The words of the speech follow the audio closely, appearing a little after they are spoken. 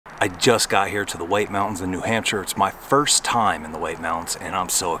I just got here to the White Mountains in New Hampshire. It's my first time in the White Mountains and I'm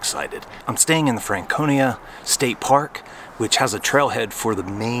so excited. I'm staying in the Franconia State Park, which has a trailhead for the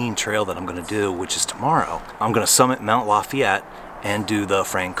main trail that I'm gonna do, which is tomorrow. I'm gonna summit Mount Lafayette and do the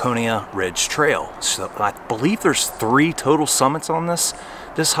Franconia Ridge Trail. So I believe there's 3 total summits on this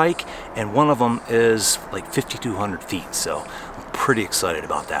hike, and one of them is like 5,200 feet. So I'm pretty excited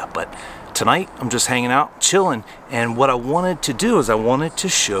about that. But tonight, I'm just hanging out, chilling, and what I wanted to do is I wanted to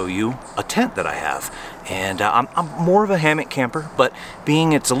show you a tent that I have. And I'm more of a hammock camper, but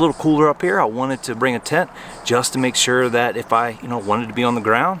being it's a little cooler up here, I wanted to bring a tent just to make sure that if I, wanted to be on the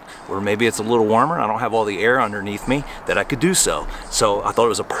ground, or maybe it's a little warmer, I don't have all the air underneath me, that I could do so. So I thought it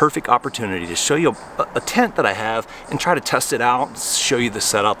was a perfect opportunity to show you a tent that I have and try to test it out, show you the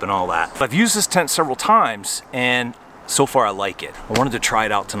setup and all that. I've used this tent several times, and so far I like it. I wanted to try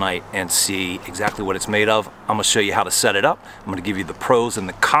it out tonight and see exactly what it's made of. I'm gonna show you how to set it up. I'm gonna give you the pros and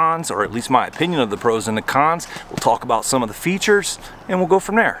the cons, or at least my opinion of the pros and the cons. We'll talk about some of the features and we'll go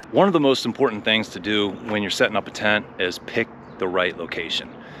from there. One of the most important things to do when you're setting up a tent is pick the right location.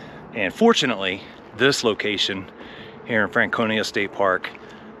 And fortunately, this location here in Franconia State Park,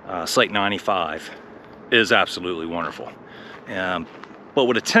 Site 95, is absolutely wonderful. But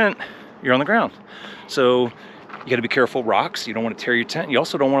with a tent, you're on the ground. So you gotta be careful, rocks. You don't want to tear your tent. You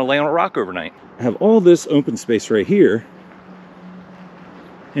also don't want to lay on a rock overnight. I have all this open space right here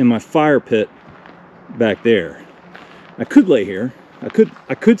and my fire pit back there. I could lay here. I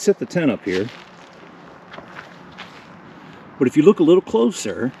could set the tent up here. But if you look a little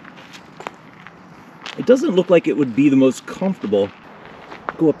closer, it doesn't look like it would be the most comfortable.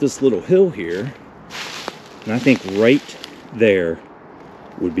 Go up this little hill here, and I think right there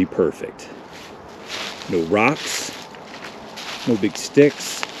would be perfect. No rocks, no big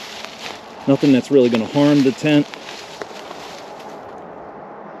sticks, nothing that's really going to harm the tent,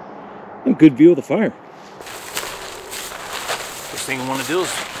 and good view of the fire. First thing you want to do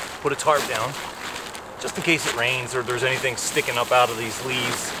is put a tarp down, just in case it rains or there's anything sticking up out of these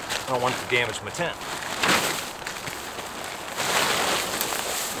leaves. I don't want it to damage my tent.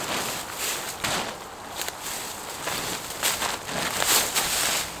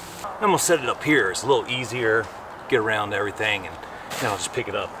 I'm gonna set it up here. It's a little easier, get around everything, and then I'll just pick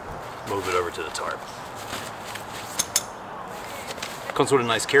it up, move it over to the tarp. Comes with a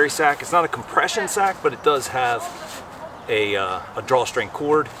nice carry sack. It's not a compression sack, but it does have a drawstring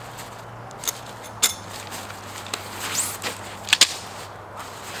cord.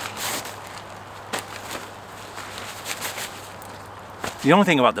 The only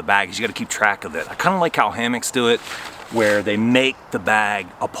thing about the bag is you gotta keep track of it. I kinda like how hammocks do it, where they make the bag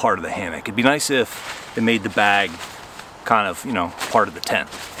a part of the hammock. It'd be nice if they made the bag kind of, part of the tent.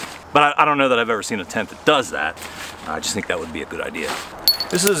 But I don't know that I've ever seen a tent that does that. I just think that would be a good idea.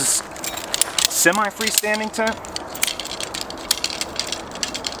 This is semi-freestanding tent.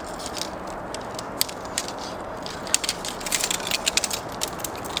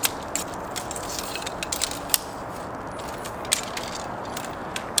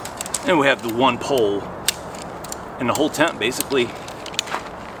 And we have the one pole, and the whole tent basically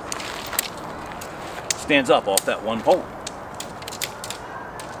stands up off that one pole.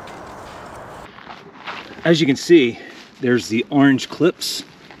 As you can see, there's the orange clips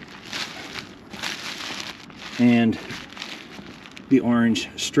and the orange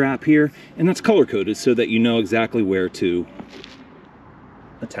strap here, and that's color coded so that you know exactly where to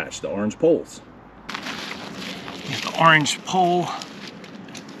attach the orange poles. You have the orange pole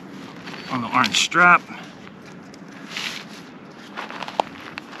on the orange strap.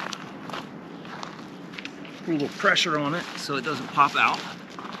 Put a little pressure on it so it doesn't pop out.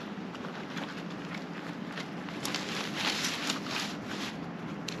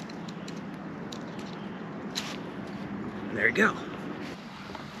 And there you go.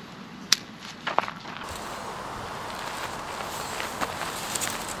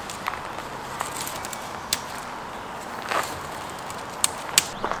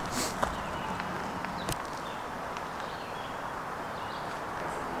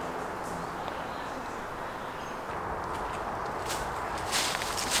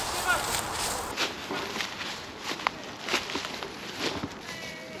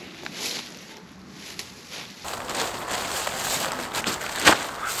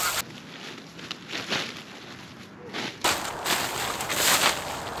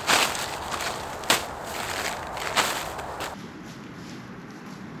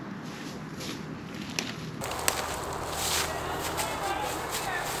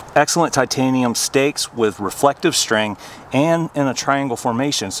 Excellent titanium stakes with reflective string and in a triangle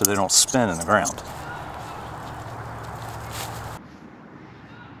formation so they don't spin in the ground.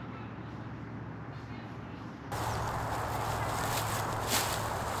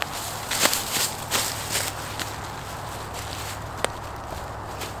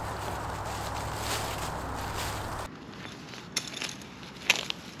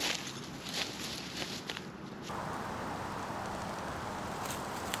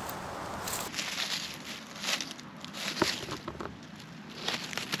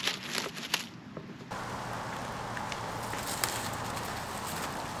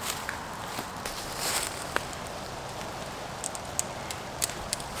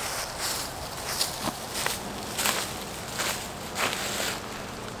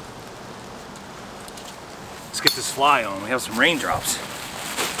 Let's get this fly on. We have some raindrops.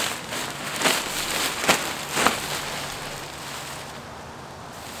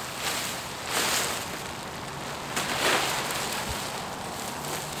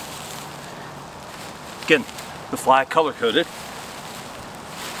 Again, the fly color coded,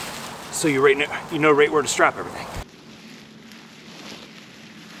 so you know right where to strap everything.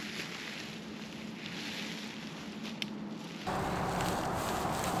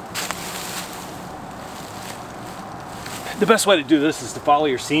 The best way to do this is to follow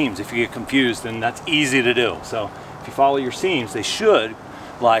your seams. If you get confused, then that's easy to do. So if you follow your seams, they should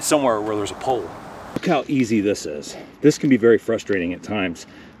lie somewhere where there's a pole. Look how easy this is. This can be very frustrating at times,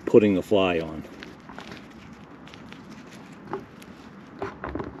 putting the fly on.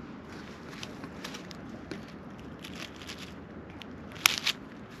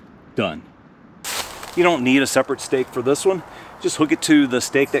 Done. You don't need a separate stake for this one. Just hook it to the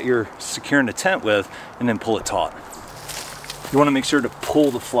stake that you're securing the tent with and then pull it taut. You want to make sure to pull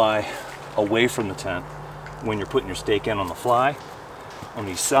the fly away from the tent when you're putting your stake in on the fly on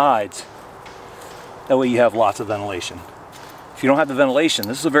these sides. That way you have lots of ventilation. If you don't have the ventilation,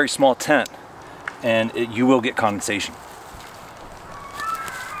 this is a very small tent and you will get condensation.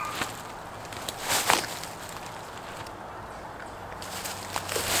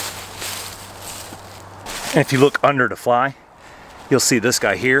 And if you look under the fly, you'll see this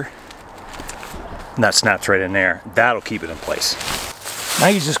guy here, and that snaps right in there. That'll keep it in place. Now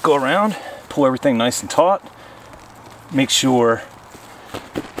you just go around, pull everything nice and taut, make sure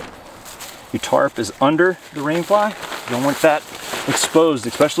your tarp is under the rain fly. You don't want that exposed,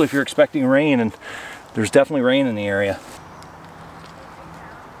 especially if you're expecting rain, and there's definitely rain in the area.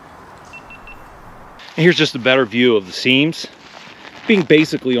 And here's just a better view of the seams being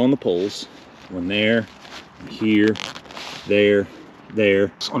basically on the poles. One there, here, there,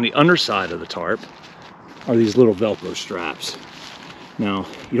 there. On the underside of the tarp are these little Velcro straps. Now,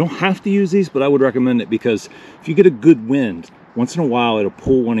 you don't have to use these, but I would recommend it because if you get a good wind, once in a while it'll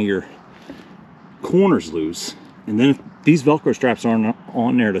pull one of your corners loose, and then if these Velcro straps aren't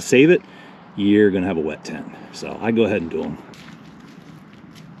on there to save it, you're gonna have a wet tent. So I go ahead and do them.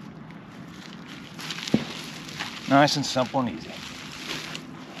 Nice and simple and easy.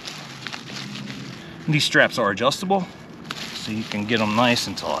 And these straps are adjustable, so you can get them nice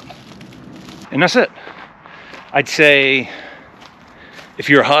and taut. And that's it. I'd say if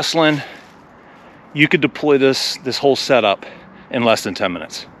you're hustling, you could deploy this whole setup in less than 10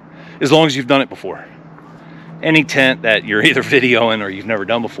 minutes, as long as you've done it before. Any tent that you're either videoing or you've never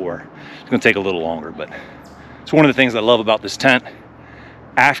done before, it's gonna take a little longer, but it's one of the things I love about this tent.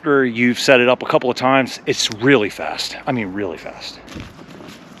 After you've set it up a couple of times, it's really fast. I mean, really fast.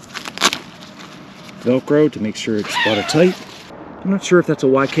 Velcro to make sure it's watertight. I'm not sure if that's a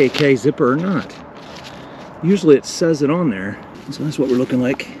YKK zipper or not. Usually it says it on there. So that's what we're looking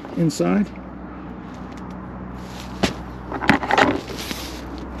like inside.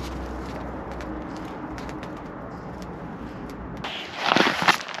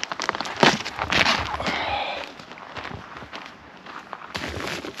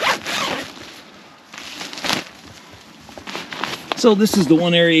 So this is the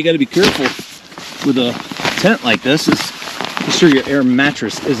one area you got to be careful with a tent like this, is make sure your air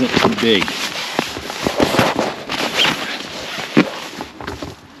mattress isn't too big.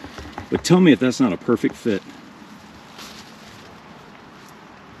 But tell me if that's not a perfect fit.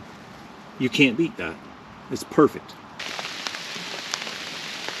 You can't beat that. It's perfect.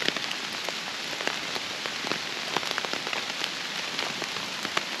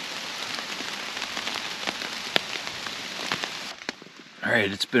 All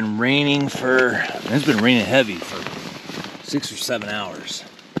right, it's been raining heavy for 6 or 7 hours.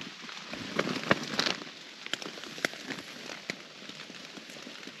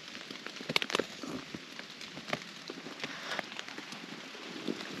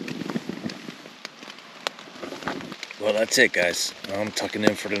 Well, that's it, guys. I'm tucking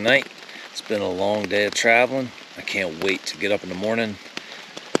in for tonight. It's been a long day of traveling. I can't wait to get up in the morning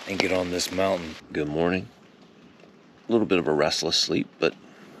and get on this mountain. Good morning. A little bit of a restless sleep, but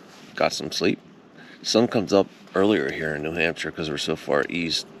got some sleep. Sun comes up earlier here in New Hampshire because we're so far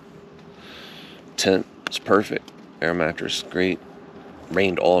east. Tent is perfect. Air mattress, great.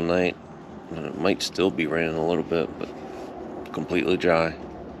 Rained all night. And it might still be raining a little bit, but completely dry.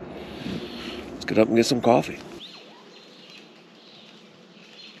 Let's get up and get some coffee.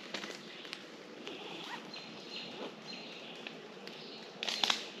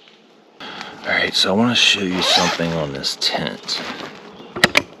 Alright, so I want to show you something on this tent.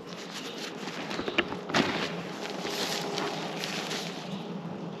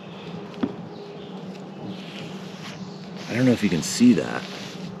 don't know if you can see that,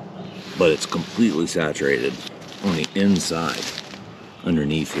 but it's completely saturated on the inside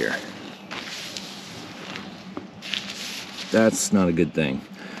underneath here. That's not a good thing.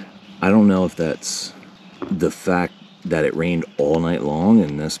 I don't know if that's the fact that it rained all night long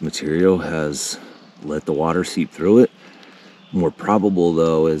and this material has let the water seep through it. More probable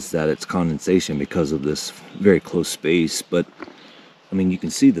though is that it's condensation because of this very close space, but I mean, you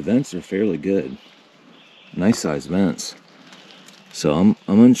can see the vents are fairly good. Nice size vents. So I'm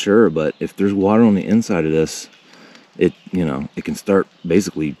unsure, but if there's water on the inside of this, it can start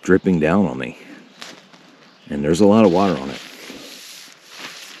basically dripping down on me. And there's a lot of water on it.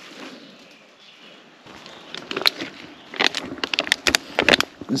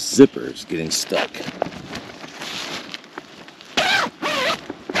 This zipper is getting stuck.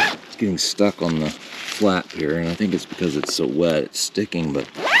 It's getting stuck on the flap here, and I think it's because it's so wet, it's sticking, but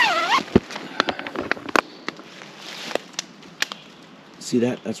see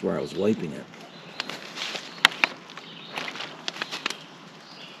that? That's where I was wiping it.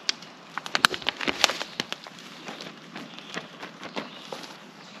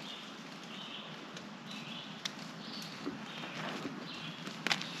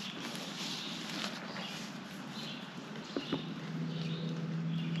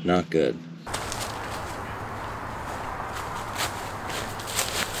 Not good.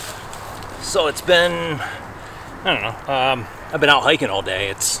 So it's been, I don't know, I've been out hiking all day.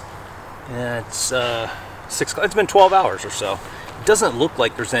 It's been 12 hours or so. It doesn't look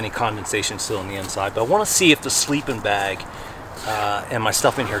like there's any condensation still on the inside, but I want to see if the sleeping bag and my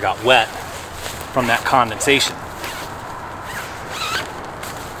stuff in here got wet from that condensation.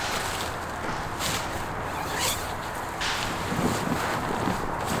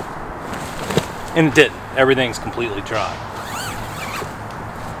 And it didn't. Everything's completely dry.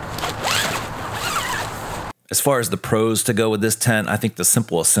 As far as the pros to go with this tent, I think the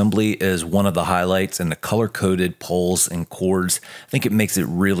simple assembly is one of the highlights, and the color-coded poles and cords, I think it makes it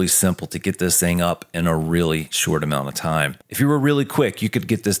really simple to get this thing up in a really short amount of time. If you were really quick, you could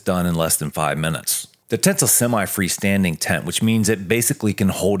get this done in less than 5 minutes. The tent's a semi-freestanding tent, which means it basically can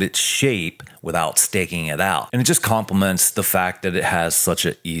hold its shape without staking it out. And it just complements the fact that it has such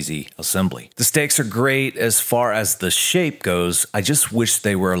an easy assembly. The stakes are great as far as the shape goes. I just wish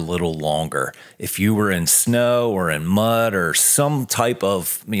they were a little longer. If you were in snow or in mud or some type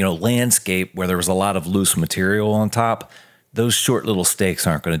of, landscape where there was a lot of loose material on top, those short little stakes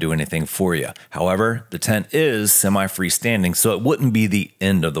aren't going to do anything for you. However, the tent is semi-freestanding, so it wouldn't be the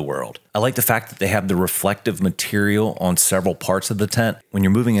end of the world. I like the fact that they have the reflective material on several parts of the tent. When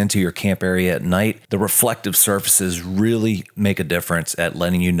you're moving into your camp area at night, the reflective surfaces really make a difference at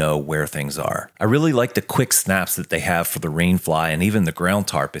letting you know where things are. I really like the quick snaps that they have for the rain fly and even the ground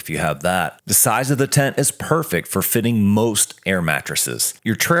tarp if you have that. The size of the tent is perfect for fitting most air mattresses.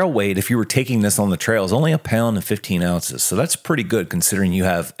 Your trail weight, if you were taking this on the trail, is only 1 pound and 15 ounces, so that's pretty good considering you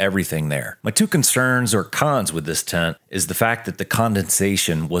have everything there. My two concerns or cons with this tent is the fact that the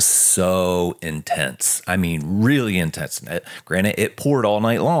condensation was so intense. I mean, really intense. Granted, it poured all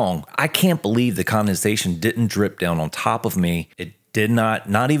night long. I can't believe the condensation didn't drip down on top of me. It did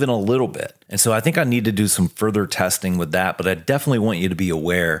not even a little bit. And so I think I need to do some further testing with that, but I definitely want you to be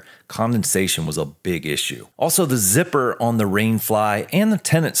aware condensation was a big issue. Also, the zipper on the rainfly and the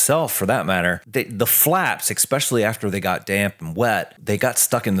tent itself for that matter, the flaps, especially after they got damp and wet, they got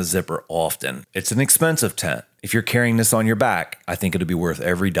stuck in the zipper often. It's an expensive tent. If you're carrying this on your back, I think it'll be worth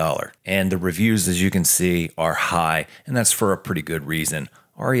every dollar. And the reviews, as you can see, are high, and that's for a pretty good reason.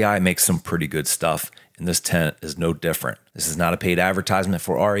 REI makes some pretty good stuff, and this tent is no different. This is not a paid advertisement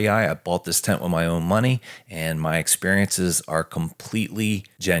for REI. I bought this tent with my own money, and my experiences are completely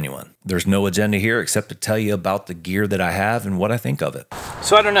genuine. There's no agenda here except to tell you about the gear that I have and what I think of it.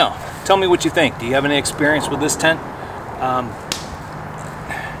 So I don't know. Tell me what you think. Do you have any experience with this tent?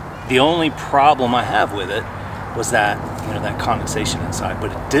 The only problem I have with it was that, that condensation inside,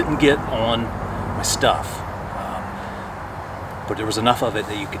 but it didn't get on my stuff. But there was enough of it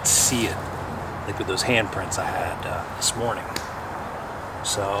that you could see it, like with those handprints I had this morning.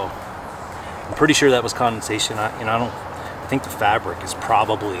 So I'm pretty sure that was condensation. I think the fabric is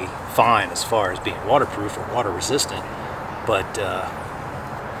probably fine as far as being waterproof or water resistant, but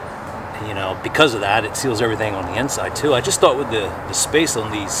because of that, it seals everything on the inside too. I just thought with the space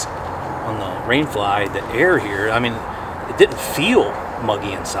on the rainfly, the air here, I mean, it didn't feel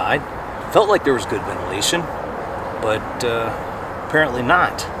muggy inside. It felt like there was good ventilation, but apparently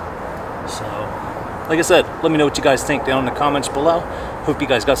not. So, like I said, let me know what you guys think down in the comments below. Hope you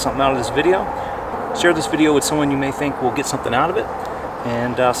guys got something out of this video. Share this video with someone you may think will get something out of it.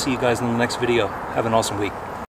 And I'll see you guys in the next video. Have an awesome week.